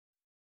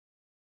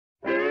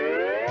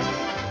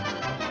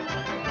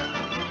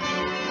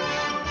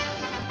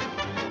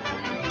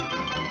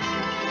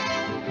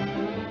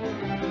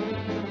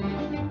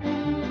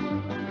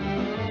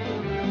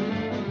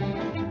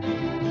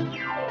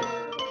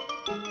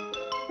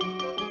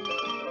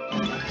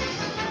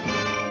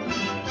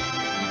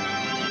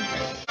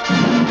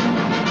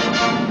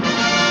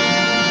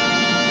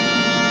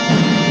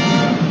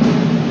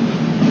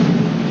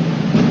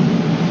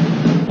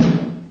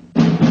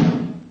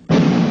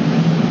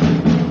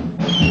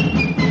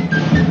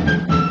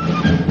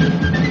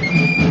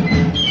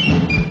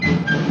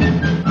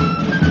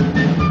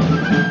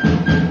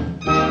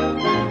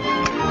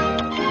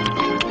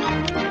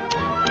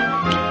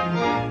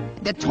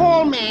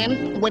tall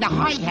man with a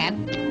high hat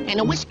and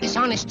a whiskers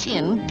on his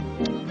chin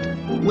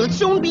will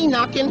soon be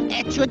knocking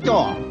at your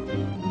door,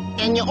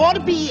 and you ought to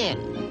be in.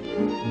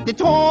 The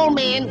tall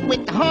man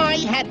with the high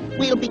hat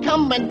will be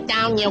coming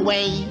down your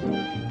way.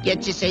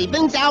 Get your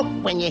savings out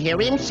when you hear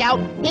him shout,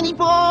 any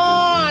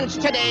bonds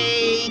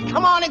today?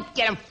 Come on and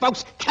get 'em,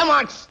 folks. Come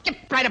on, skip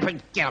right up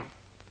and get 'em.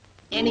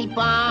 Any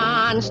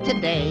bonds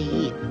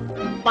today?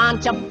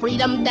 Bonds of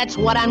freedom, that's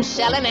what I'm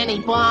selling. Any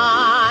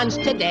bonds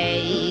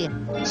today?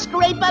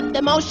 Scrape up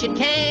the most you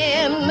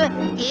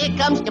can. Here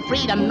comes the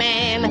freedom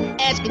man,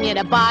 asking you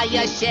to buy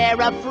a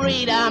share of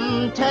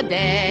freedom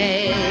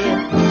today.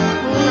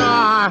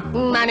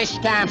 Many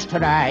scams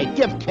today.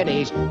 Give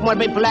kiddies. We'll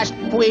be blessed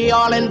if we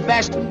all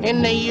invest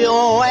in the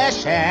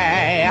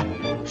USA.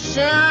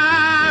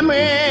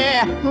 Sammy,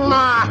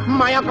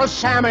 my Uncle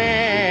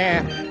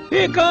Sammy.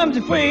 Here comes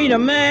the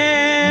freedom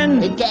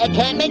man.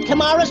 Can't make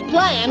tomorrow's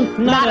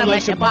plan. Not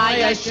unless you buy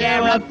a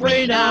share of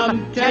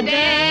freedom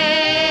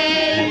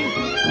today.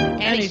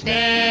 Any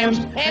stamps,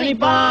 any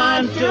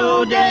bonds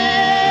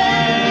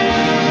today.